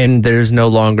there, and there's no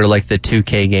longer like the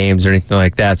 2K games or anything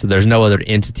like that. So there's no other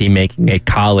entity making a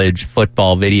college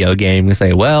football video game to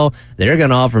say, well, they're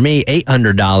going to offer me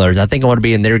 $800. I think I want to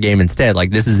be in their game instead.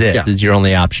 Like, this is it. Yeah. This is your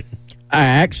only option.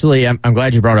 I'm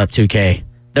glad you brought up 2K.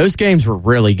 Those games were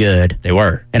really good. They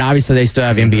were, and obviously they still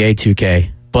have NBA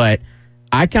 2K, but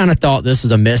I kind of thought this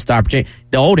was a missed opportunity.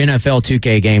 The old NFL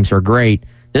 2K games are great.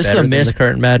 This Better is a missed than the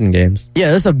current Madden games.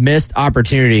 Yeah, this is a missed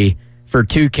opportunity for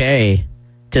 2K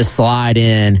to slide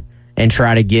in and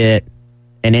try to get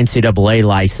an NCAA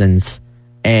license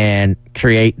and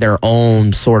create their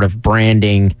own sort of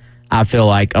branding, I feel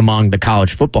like, among the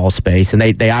college football space. And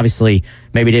they obviously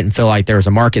maybe didn't feel like there was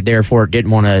a market there for it,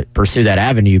 didn't want to pursue that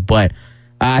avenue. But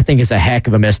I think it's a heck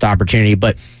of a missed opportunity.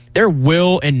 But there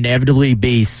will inevitably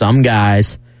be some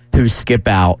guys who skip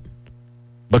out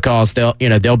because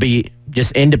they'll be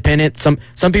just independent. Some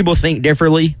people think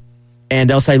differently, and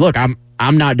they'll say, "Look,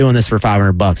 I'm not doing this for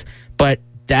 $500." But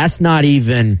that's not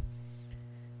even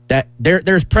that.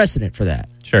 There's precedent for that.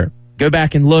 Sure, go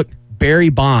back and look. Barry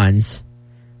Bonds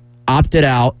opted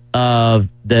out of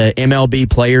the MLB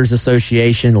Players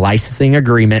Association licensing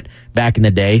agreement back in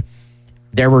the day.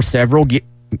 There were several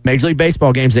Major League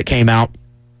Baseball games that came out.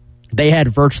 They had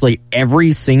virtually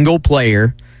every single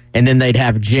player, and then they'd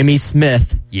have Jimmy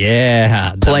Smith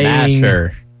playing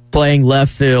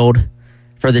left field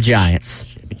for the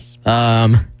Giants.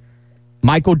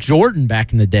 Michael Jordan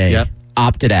back in the day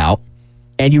opted out,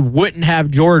 and you wouldn't have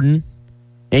Jordan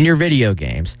in your video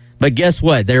games. But guess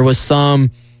what? There was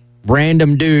some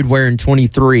random dude wearing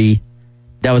 23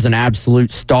 that was an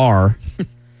absolute star.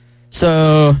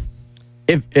 So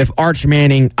if Arch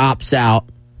Manning opts out,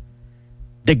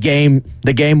 the game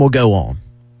will go on.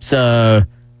 So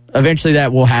eventually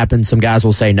that will happen. Some guys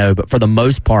will say no, but for the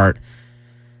most part,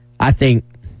 I think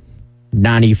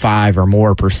 95 or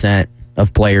more %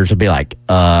 of players will be like,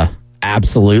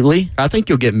 absolutely. I think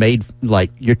you'll get made, like,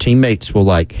 your teammates will,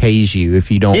 like, haze you if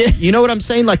you don't. Yeah. You know what I'm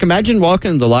saying? Like, imagine walking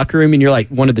in the locker room and you're, like,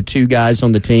 one of the two guys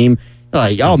on the team. You're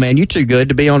like, oh, man, you're too good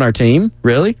to be on our team?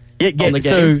 Really?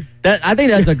 So I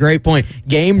think that's a great point.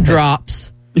 Game drops.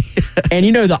 And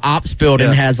the ops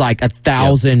building has like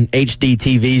 1,000 HD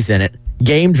TVs in it.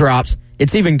 Game drops.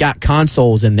 It's even got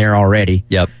consoles in there already.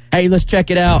 Yep. Hey, let's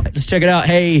check it out.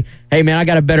 Hey, man, I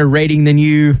got a better rating than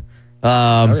you.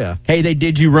 Hey, they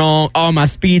did you wrong. Oh, my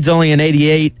speed's only an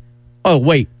 88. Oh,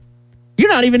 wait. You're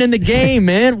not even in the game,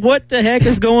 man. What the heck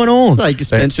is going on? Like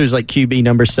Spencer's like QB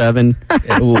number 7.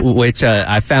 Which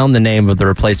I found the name of the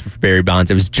replacement for Barry Bonds.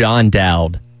 It was John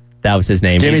Dowd. That was his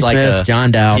name. Jimmy He's Smith, like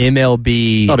John Dowd.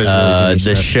 MLB,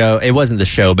 the show. It wasn't the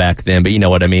show back then, but you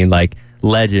know what I mean? Like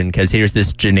legend, because here's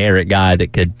this generic guy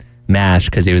that could mash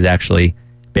because he was actually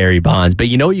Barry Bonds. But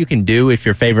you know what you can do if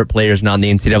your favorite player is not in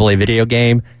the NCAA video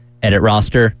game? Edit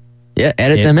roster. Yeah,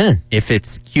 edit them in. If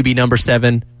it's QB number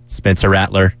 7, Spencer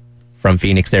Rattler from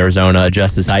Phoenix, Arizona,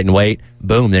 adjust his height and weight.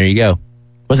 Boom, there you go.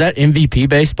 Was that MVP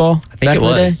baseball? I think it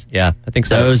was. Yeah, I think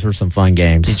so. Those were some fun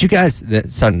games. Did you guys,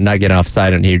 not getting off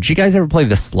side on here, did you guys ever play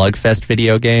the Slugfest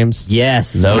video games?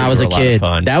 Yes, those when I was a kid.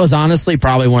 That was honestly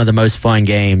probably one of the most fun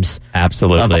games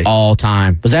absolutely of all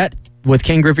time. Was that with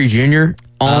King Griffey Jr.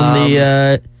 on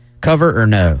the cover or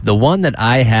no? The one that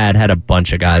I had a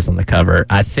bunch of guys on the cover.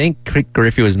 I think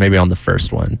Griffey was maybe on the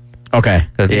first one. Okay. I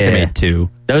think they made 2.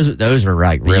 Those were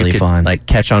like really fun. Like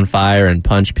catch on fire and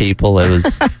punch people. It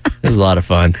was it was a lot of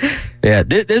fun. Yeah,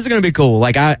 this is going to be cool.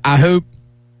 Like I hope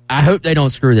they don't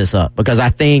screw this up, because I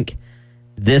think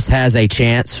this has a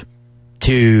chance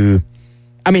to.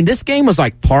 I mean, this game was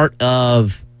like part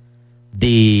of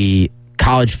the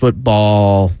college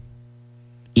football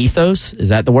ethos. Is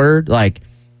that the word? Like,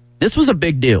 this was a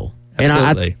big deal.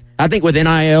 Absolutely. And I think with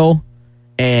NIL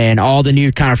and all the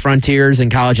new kind of frontiers in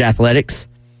college athletics,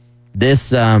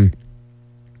 this will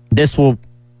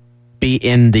be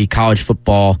in the college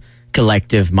football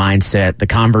collective mindset, the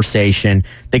conversation.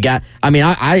 The guy, I mean,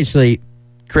 I actually,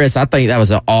 Chris, I think that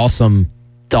was an awesome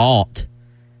thought.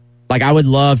 Like, I would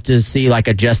love to see like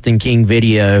a Justin King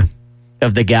video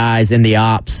of the guys in the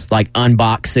ops like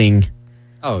unboxing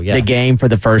the game for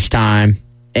the first time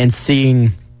and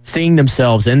seeing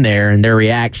themselves in there and their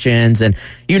reactions, and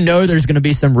there's going to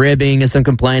be some ribbing and some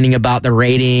complaining about the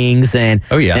ratings and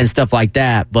stuff like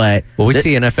that. But we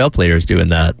see NFL players doing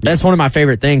that. That's one of my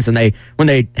favorite things. When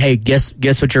they hey,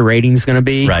 guess what your rating's going to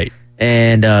be, right?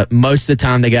 And most of the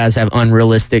time the guys have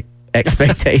unrealistic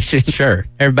expectations. Sure,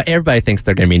 everybody thinks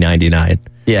they're going to be 99.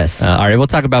 Yes. All right, we'll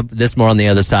talk about this more on the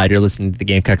other side. You're listening to the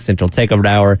Gamecock Central Takeover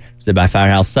Hour, presented by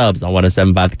Firehouse Subs on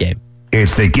 107.5 The Game.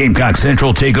 It's the Gamecock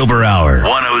Central Takeover Hour.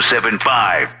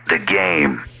 107.5 The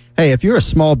Game. Hey, if you're a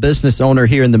small business owner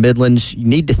here in the Midlands, you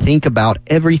need to think about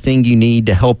everything you need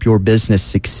to help your business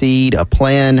succeed. A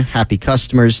plan, happy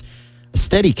customers, a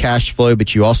steady cash flow,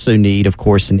 but you also need, of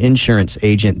course, an insurance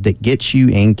agent that gets you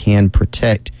and can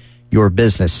protect your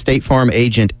business. State Farm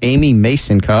agent Amy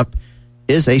Mason Cup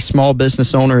is a small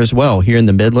business owner as well here in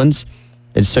the Midlands,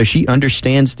 and so she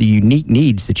understands the unique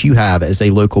needs that you have as a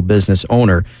local business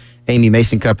owner. Amy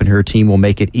Mason Cup and her team will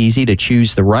make it easy to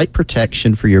choose the right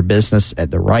protection for your business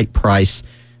at the right price,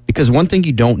 because one thing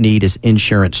you don't need is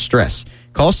insurance stress.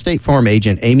 Call State Farm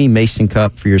agent Amy Mason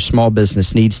Cup for your small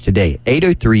business needs today,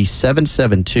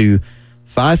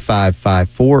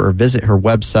 803-772-5554, or visit her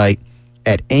website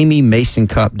at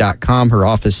amymasoncup.com. Her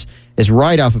office is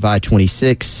right off of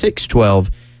I-26,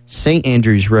 612 St.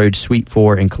 Andrews Road, Suite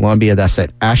 4 in Columbia. That's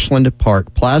at Ashland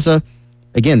Park Plaza.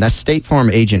 Again, that's State Farm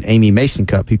agent Amy Mason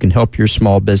Cup, who can help your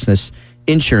small business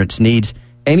insurance needs.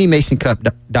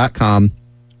 amymasoncup.com,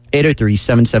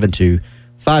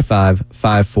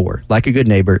 803-772-5554. Like a good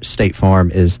neighbor, State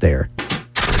Farm is there. It's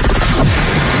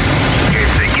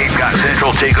the Gamecock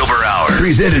Central Takeover Hour.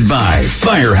 Presented by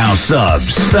Firehouse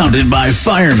Subs. Founded by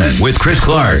firemen with Chris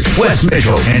Clark, Wes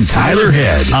Mitchell, and Tyler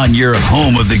Head on your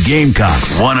home of the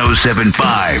Gamecocks.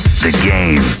 107.5 The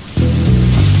Game.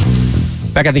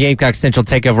 Back at the Gamecock Central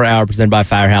Takeover Hour, presented by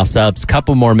Firehouse Subs.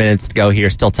 Couple more minutes to go here.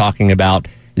 Still talking about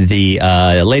the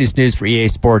latest news for EA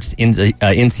Sports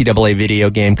NCAA video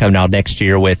game coming out next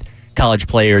year, with college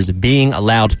players being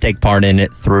allowed to take part in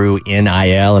it through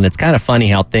NIL. And it's kind of funny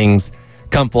how things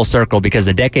come full circle, because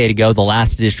a decade ago, the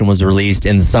last edition was released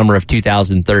in the summer of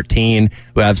 2013.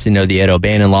 We obviously know the Ed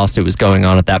O'Bannon lawsuit was going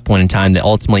on at that point in time that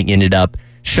ultimately ended up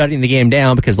shutting the game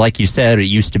down, because like you said, it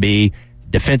used to be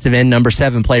defensive end number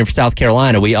 7 player for South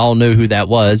Carolina. We all knew who that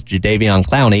was, Jadeveon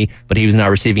Clowney, but he was not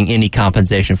receiving any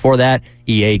compensation for that.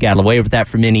 EA got away with that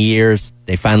for many years.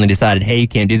 They finally decided, hey, you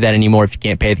can't do that anymore if you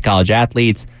can't pay the college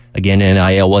athletes. Again,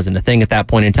 NIL wasn't a thing at that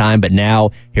point in time, but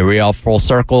now here we are full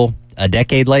circle a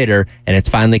decade later, and it's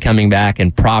finally coming back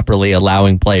and properly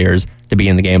allowing players to be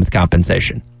in the game with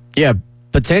compensation. Yeah,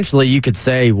 potentially you could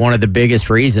say one of the biggest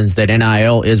reasons that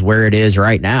NIL is where it is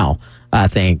right now, I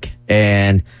think.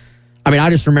 And I mean,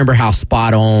 I just remember how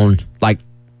spot on, like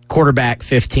quarterback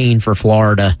 15 for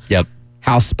Florida. Yep.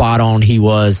 how spot on he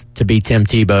was to be Tim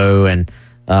Tebow. And,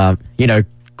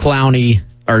 Clowney,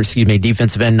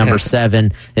 defensive end number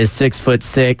 7 is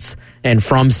 6'6" and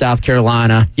from South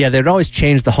Carolina. Yeah, they'd always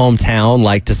change the hometown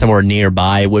like to somewhere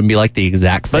nearby. It wouldn't be like the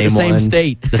exact same but the same one.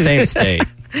 state. The same state.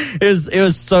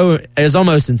 It was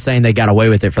almost insane they got away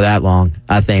with it for that long,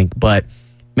 I think. But,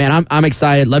 man, I'm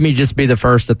excited. Let me just be the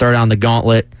first to throw down the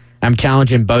gauntlet. I'm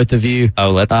challenging both of you. Oh,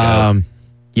 let's go.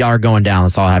 Y'all are going down.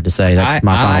 That's all I have to say. That's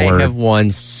my final word. I have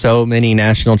won so many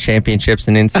national championships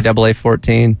in NCAA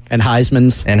 14. And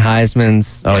Heisman's.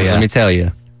 Oh, yeah. Let me tell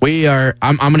you.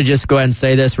 I'm going to just go ahead and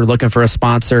say this. We're looking for a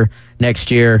sponsor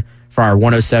next year for our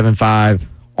 107.5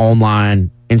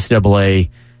 online NCAA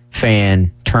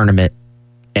fan tournament,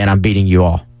 and I'm beating you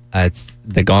all.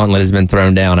 The gauntlet has been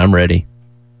thrown down. I'm ready.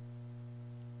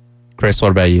 Chris,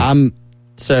 what about you?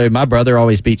 So my brother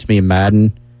always beats me in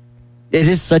Madden. It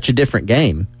is such a different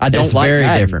game. It's like very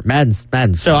Madden. different.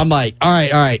 Madden. So I'm like, all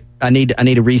right. I need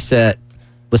a reset.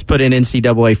 Let's put in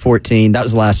NCAA 14. That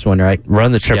was the last one, right?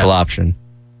 Run the triple option.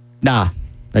 Nah,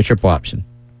 no triple option.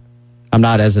 I'm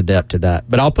not as adept to that.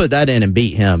 But I'll put that in and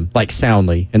beat him, like,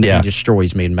 soundly, and then he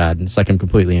destroys me in Madden. It's like I'm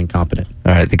completely incompetent.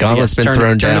 All right, the gauntlet's been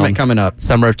thrown down. Tournament coming up.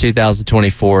 Summer of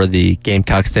 2024, the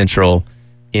Gamecock Central,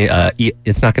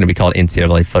 it's not going to be called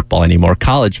NCAA football anymore,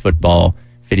 college football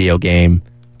video game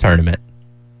tournament.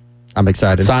 I'm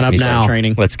excited. Sign up now.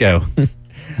 Training. Let's go.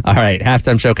 All right,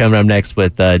 halftime show coming up next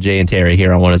with Jay and Terry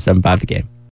here on 107.5 The Game.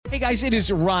 Hey guys, it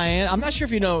is Ryan. I'm not sure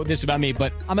if you know this about me,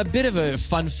 but I'm a bit of a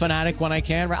fun fanatic when I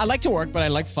can. I like to work, but I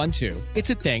like fun too. It's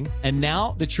a thing. And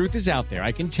now the truth is out there.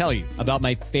 I can tell you about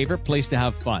my favorite place to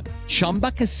have fun.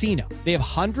 Chumba Casino. They have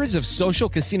hundreds of social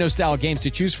casino style games to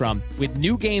choose from with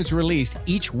new games released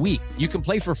each week. You can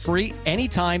play for free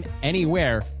anytime,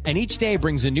 anywhere. And each day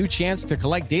brings a new chance to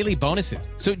collect daily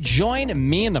bonuses. So join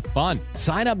me in the fun.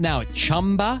 Sign up now at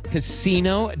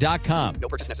ChumbaCasino.com. No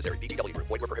purchase necessary. VGW Group.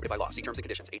 Void where prohibited by law. See terms and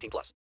conditions. 18+.